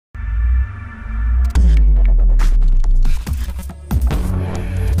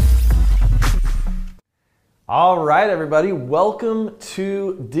All right, everybody, welcome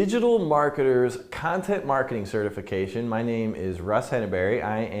to Digital Marketer's Content Marketing Certification. My name is Russ Henneberry.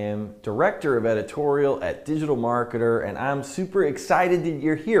 I am Director of Editorial at Digital Marketer, and I'm super excited that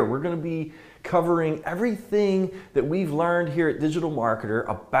you're here. We're going to be covering everything that we've learned here at Digital Marketer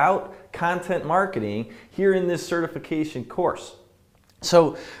about content marketing here in this certification course.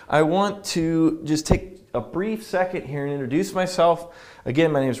 So I want to just take a brief second here and introduce myself.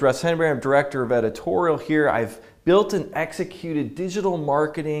 Again, my name is Russ Henneberry. I'm Director of Editorial here. I've built and executed digital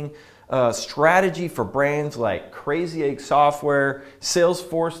marketing strategy for brands like Crazy Egg Software,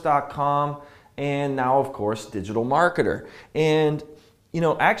 Salesforce.com, and now, of course, Digital Marketer. And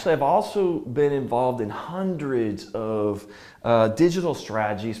actually, I've also been involved in hundreds of digital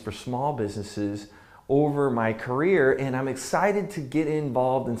strategies for small businesses over my career, and I'm excited to get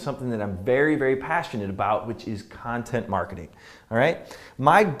involved in something that I'm very, very passionate about, which is content marketing. All right?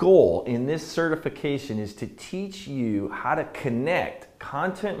 My goal in this certification is to teach you how to connect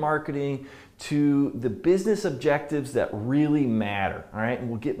content marketing to the business objectives that really matter. All right? And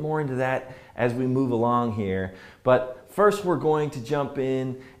we'll get more into that as we move along here. But first, we're going to jump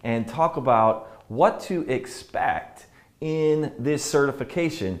in and talk about what to expect in this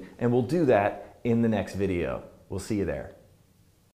certification, and we'll do that in the next video. We'll see you there.